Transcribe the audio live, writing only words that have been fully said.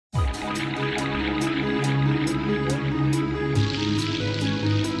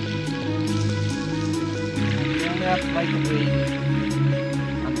like an 80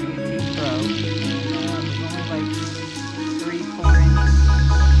 on the AT Pro. It was only like 3-4 inches.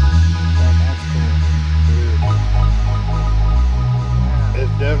 But that's cool.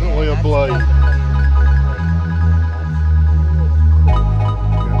 It's definitely a blade.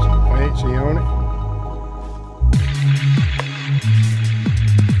 Got some fancy on it.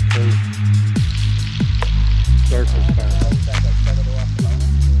 Surface fine.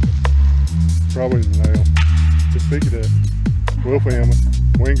 Probably the nail. Just pick it up. We'll film it.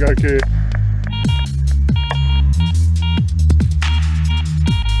 We ain't got to catch.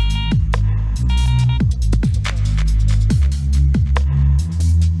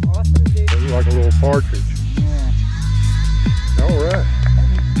 Awesome, dude. It's like a little partridge. Yeah. Alright.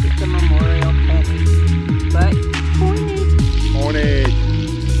 It's a memorial penny. But Morning.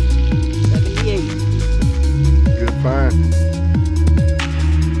 78. Good find.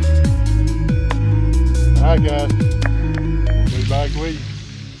 Alright guys. We'll be back with you.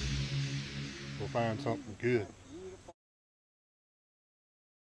 We'll find something good.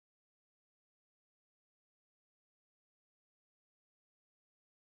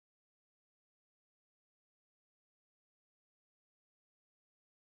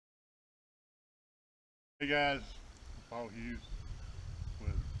 Hey guys, Paul Hughes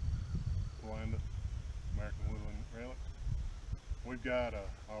with Belinda, American Woodland Relic. We've got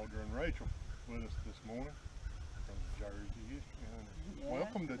Audra and Rachel with us this morning from Jersey. And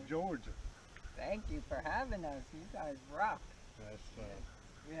welcome to Georgia. Thank you for having us. You guys rock. That's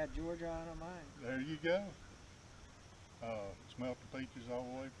We had Georgia on mine. there you go. Smelt the peaches all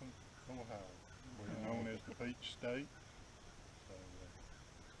the way from Ohio. We're known as the Peach State. So,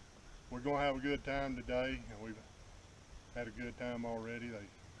 we're going to have a good time today, and we've had a good time already. They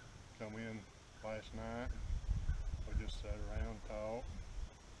come in last night. We just sat around, talked,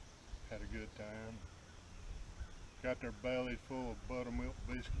 had a good time. Got their bellies full of buttermilk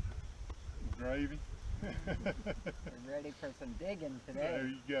biscuit and gravy. We're ready for some digging today. There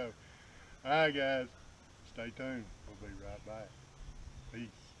you go. All right, guys, stay tuned. We'll be right back. Peace.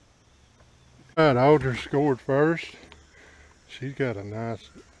 All right, Audra scored first. She's got a nice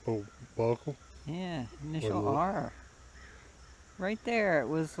little buckle. Yeah, initial R. Right there, it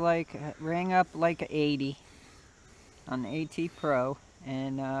was like, it rang up like 80 on the AT Pro,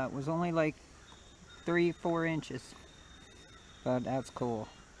 and it was only like 3-4 inches. But that's cool.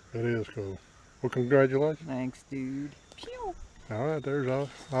 It is cool. Well, congratulations. Thanks, dude. Pew! All right, there's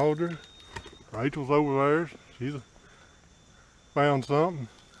Audra. Rachel's over there. She's found something.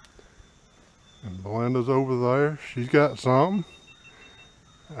 And Belinda's over there. She's got something.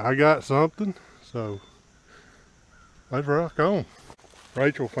 I got something. So let's rock on.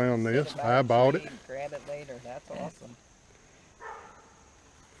 Rachel found this. I bought it. Grab it later. That's awesome.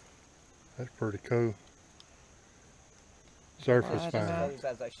 That's pretty cool. Surface fine.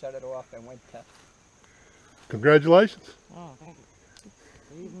 As I shut it off and went to. Congratulations. Oh, thank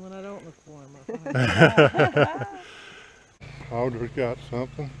you. Even when I don't look for them. Audra's got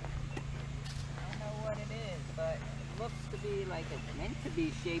something. I don't know what it is, but it looks to be like it's meant to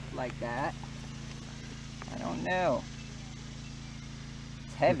be shaped like that. I don't know.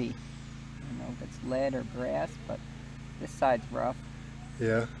 It's heavy. I don't know if it's lead or brass, but this side's rough.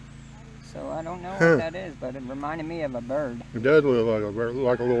 Yeah. So I don't know what that is, but it reminded me of a bird. It does look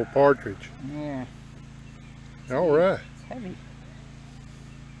like a little partridge. Yeah. All right. It's heavy.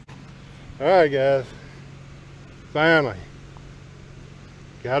 All right, guys. Finally,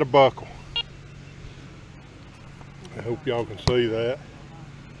 got a buckle. I hope y'all can see that.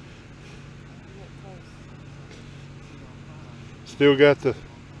 Still got the,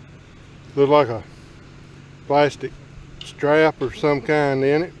 look like a plastic strap or some kind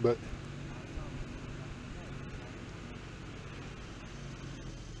in it, but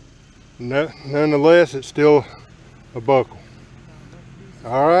nonetheless, it's still a buckle.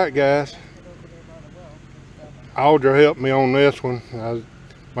 All right, guys. Audra helped me on this one. I was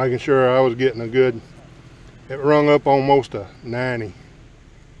making sure I was getting a good, it rung up almost a 90,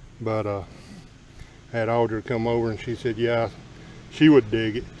 but had Audra come over and she said, yeah, she would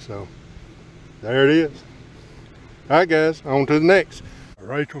dig it. So there it is. All right, guys, on to the next.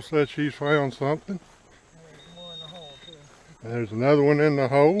 Rachel said she's found something. There's more in the hole, too. There's another one in the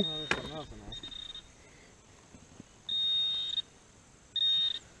hole. Oh, there's nothing else.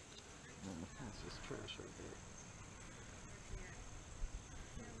 That's just trash right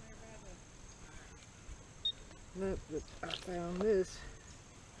there. Look, I found this.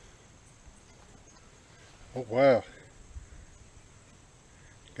 Oh, wow.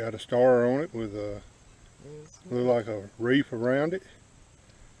 Got a star on it with a, look like a reef around it.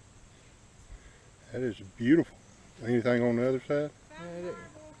 That is beautiful. Anything on the other side?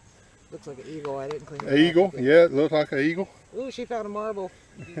 Looks like an eagle. I didn't clean it Eagle? up. Yeah, it looks like an eagle. Ooh, she found a marble.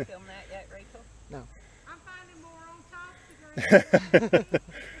 Did you film that yet, Rachel? No. I'm finding more on top today.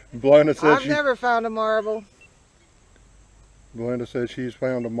 Blenda said I've never found a marble. Blenda said she's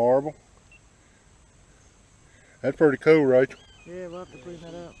found a marble. That's pretty cool, Rachel. Yeah, we'll have to clean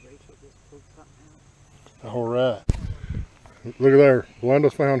that up. All right. Look at there.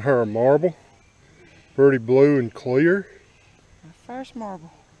 Blenda's found her a marble. Pretty blue and clear. My first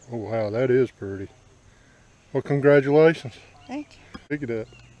marble. Oh, wow, that is pretty. Well, congratulations. Thank you. Pick it up.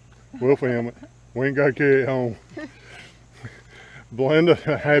 We'll film it. We ain't got to carry it home. Blenda,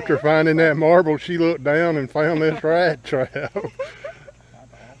 after finding that marble, she looked down and found this rat trap.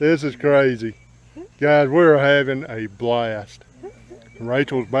 This is crazy. Guys, we're having a blast.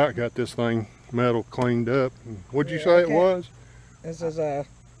 Rachel's about got this thing metal cleaned up. What'd you say it was? This is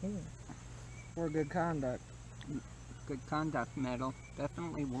for good conduct. Good conduct medal.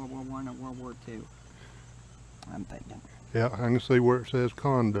 Definitely World War I or World War II. I'm thinking. Yeah, I can see where it says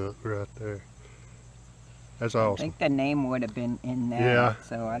conduct right there. That's I awesome. think the name would have been in there. Yeah.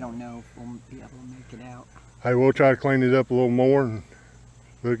 So I don't know if we'll be able to make it out. Hey, we'll try to clean it up a little more and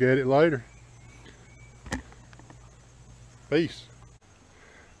look at it later. Peace.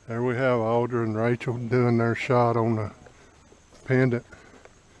 There we have Audra and Rachel doing their shot on the pendant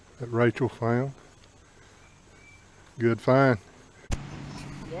that Rachel found. Good find.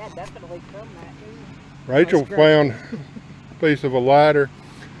 Yeah, definitely film that, dude. Rachel Nice found a piece of a lighter.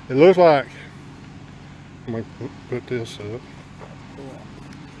 It looks like, I'm going to put this up.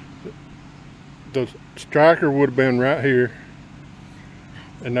 Cool. The striker would have been right here,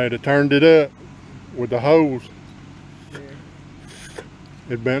 and they'd have turned it up with the hose.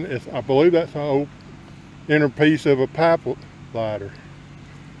 It'd been, I believe that's an old inner piece of a pipe lighter.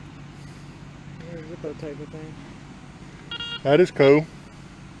 Yeah, Zippo type of thing. That is cool. It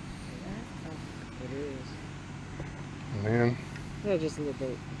is. And then, Yeah, just a little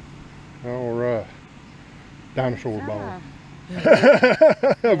bit. all right, dinosaur bone.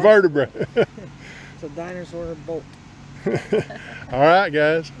 Ah. A vertebra. It's a dinosaur bolt. All right,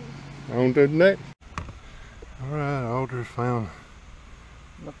 guys, on to the next. All right, Aldra's found.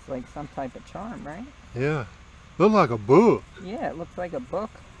 Looks like some type of charm, right? Yeah, look like a book. Yeah, it looks like a book.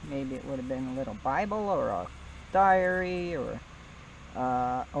 Maybe it would have been a little Bible or a diary or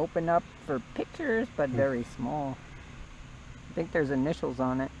open up for pictures, but very small. I think there's initials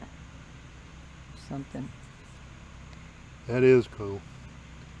on it. Something. That is cool.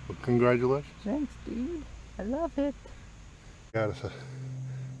 Well, congratulations. Thanks, dude. I love it. Got us a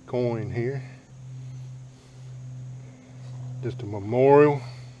coin here. Just a memorial.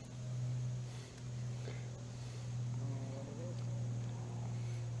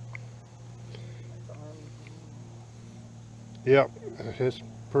 Yep, it's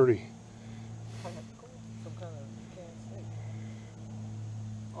pretty. Some kind of can't see.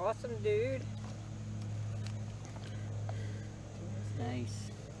 Awesome, dude.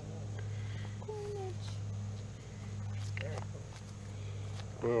 Nice.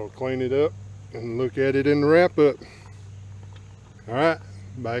 Well, clean it up and look at it in the wrap up. All right,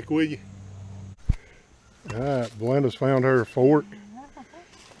 back with you. All right, Blenda's found her fork.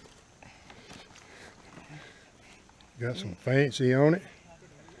 Got some fancy on it.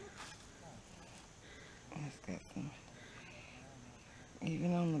 It's got some,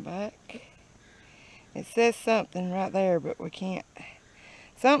 even on the back. It says something right there, but we can't.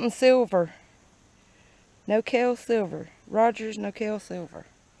 Something silver. No Kel silver. Rogers, no Kel silver.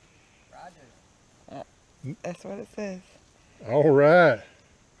 Roger. That's what it says. All right.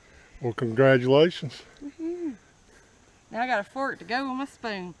 Well, congratulations. Now I got a fork to go with my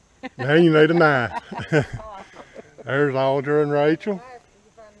spoon. Now you need a knife. There's Audra and Rachel.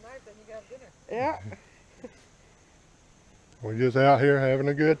 Yeah. We're just out here having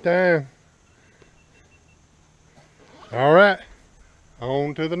a good time. All right,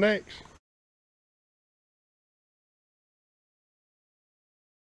 on to the next.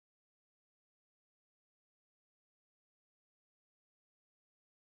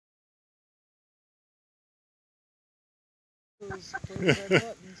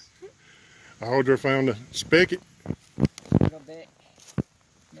 Audra found a spigot. A little bit.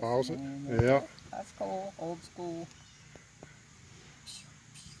 Faucet. And Yeah. That's cool. Old school.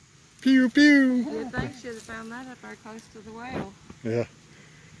 Pew pew. You'd think should have found that up there close to the well. Yeah.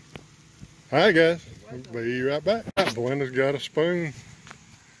 All right, guys. We'll be right back. Blenda's got a spoon.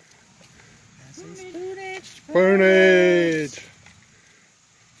 Spoonage.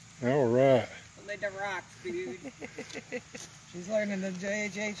 All right. Lay the rocks, dude. She's learning the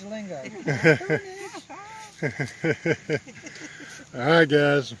JHH lingo. Alright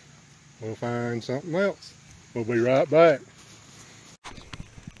guys, we'll find something else. We'll be right back.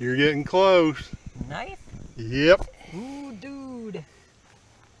 You're getting close. Knife? Yep. Ooh, dude.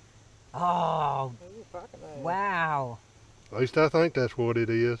 Oh, wow. At least I think that's what it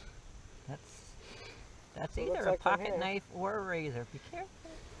is. That's either a pocket knife or a razor. Be careful.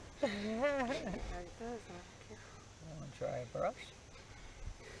 I'm gonna try a brush.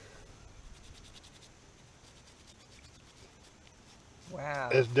 Wow.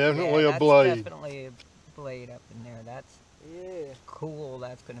 It's definitely yeah, a blade. That's definitely a blade up in there. That's cool.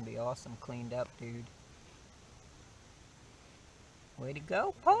 That's gonna be awesome cleaned up, dude. Way to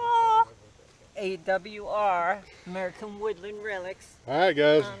go, Paul! AWR, American Woodland Relics. Alright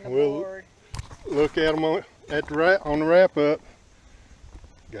guys, we'll board. look at them on the wrap up.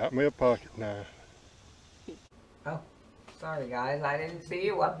 Got me a pocket knife. Oh, sorry guys, I didn't see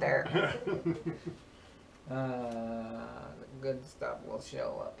you up there. The good stuff will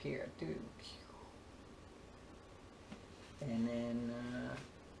show up here too. And then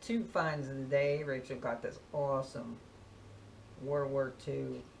 2 finds of the day. Rachel got this awesome World War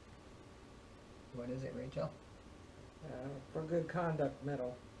II. What is it, Rachel? For good conduct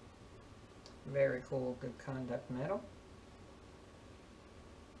medal. Very cool, good conduct medal.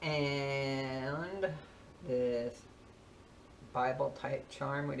 And this Bible type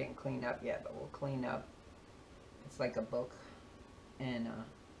charm we didn't clean up yet, but we'll clean up. It's like a book, and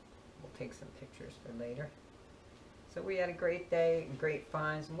we'll take some pictures for later. So we had a great day and great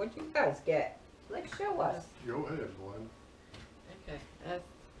finds. And what did you guys get? Let's show us. Go ahead, Glenn. Okay.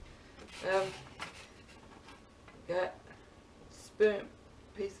 Got spoon,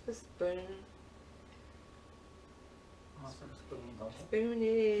 piece of a spoon, Awesome spoon.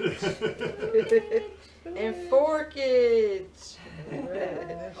 spoonage, and forkage.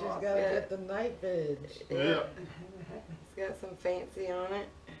 And she's got to get the knife edge. Yeah. It's got some fancy on it.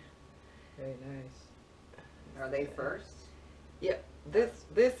 Very nice. Are they first? Yep, this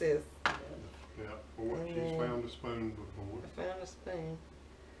is. Yeah, she's found a spoon before. I found a spoon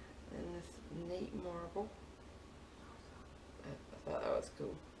and this neat marble. I thought that was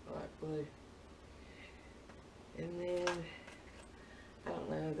cool. I like blue. And then, I don't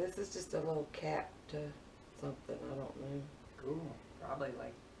know, this is just a little cap to something, I don't know. Cool. Probably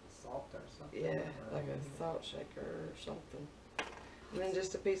like salt or something. Yeah, like a salt shaker or something. And then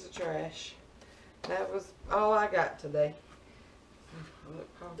just a piece of trash. That was all I got today. I'll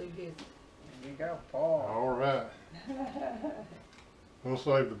let Paul do his. There you go, Paul. Alright. We'll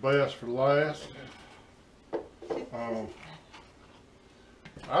save the best for last.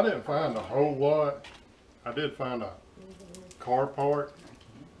 I didn't find a whole lot. I did find a car part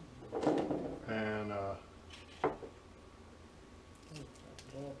and Yeah,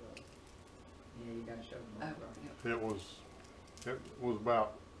 you gotta show them. it was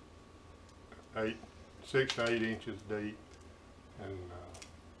about 6 to 8 inches deep, and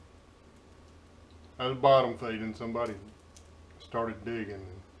I was bottom feeding. Somebody started digging,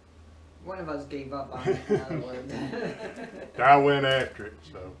 and One of us gave up on it, in other words. I went after it.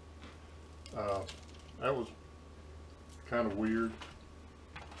 So that was kind of weird.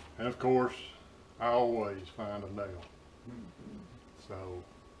 And of course, I always find a nail. So,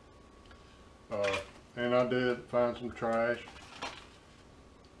 and I did find some trash.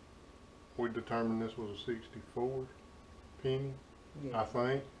 We determined this was a 64 penny, I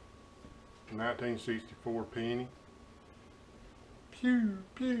think. 1964 penny. Pew,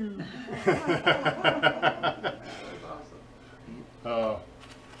 pew.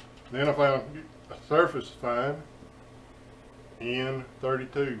 Then I found a surface find,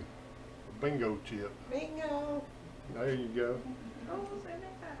 N32, a bingo chip. Bingo! There you go. I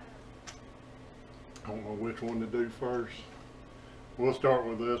don't know which one to do first. We'll start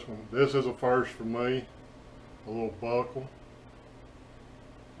with this one. This is a first for me, a little buckle.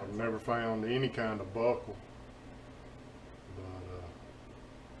 I've never found any kind of buckle. But,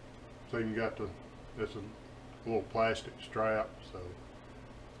 so you got this is a little plastic strap, so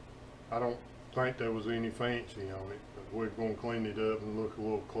I don't think there was any fancy on it, but we're going to clean it up and look a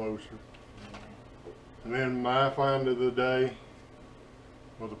little closer. And then my find of the day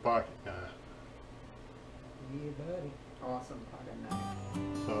was a pocket knife. Yeah, buddy. Awesome pocket knife.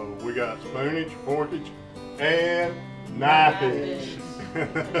 So we got spoonage, forkage, and knifeage.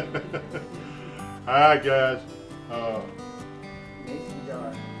 Alright guys, Mason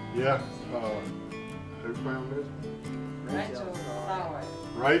jar. yeah, who found this? Rachel saw it.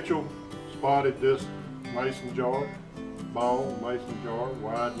 Rachel spotted this mason jar, ball mason jar,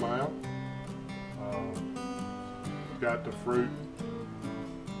 wide mouth. Got the fruit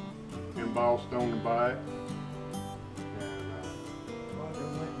embossed on the back.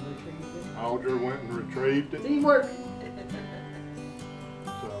 Audra went and retrieved it. Teamwork.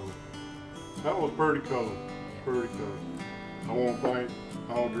 So that was pretty cool. Pretty cool. I want to thank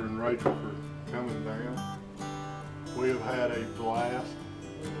Audra and Rachel for coming down. We have had a blast.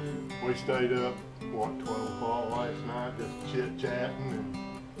 We stayed up, what, 12 o'clock last night, just chit-chatting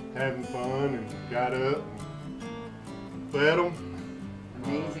and having fun, and got up and fed them.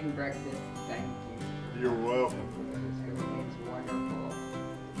 Amazing breakfast. Thank you. You're welcome. Everything's wonderful.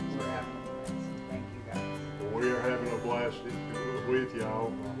 We're having a blast. Thank you guys. We are having a blast with y'all.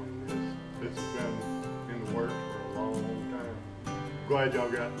 I mean, this has been in the works for a long time. Glad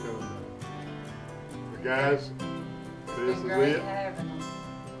y'all got to come down. But guys, this is Great it. having them.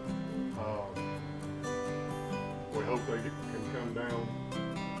 We hope they can come down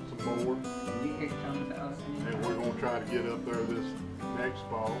some more. You could come to us anytime. And we're going to try to get up there this next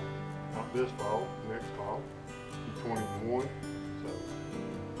fall. Not this fall, next fall. 21.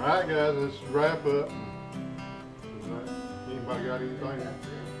 So, alright guys, let's wrap up. Anybody got anything?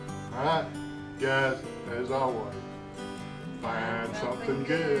 Alright, guys, as always, find something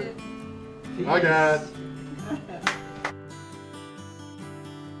good. Bye guys.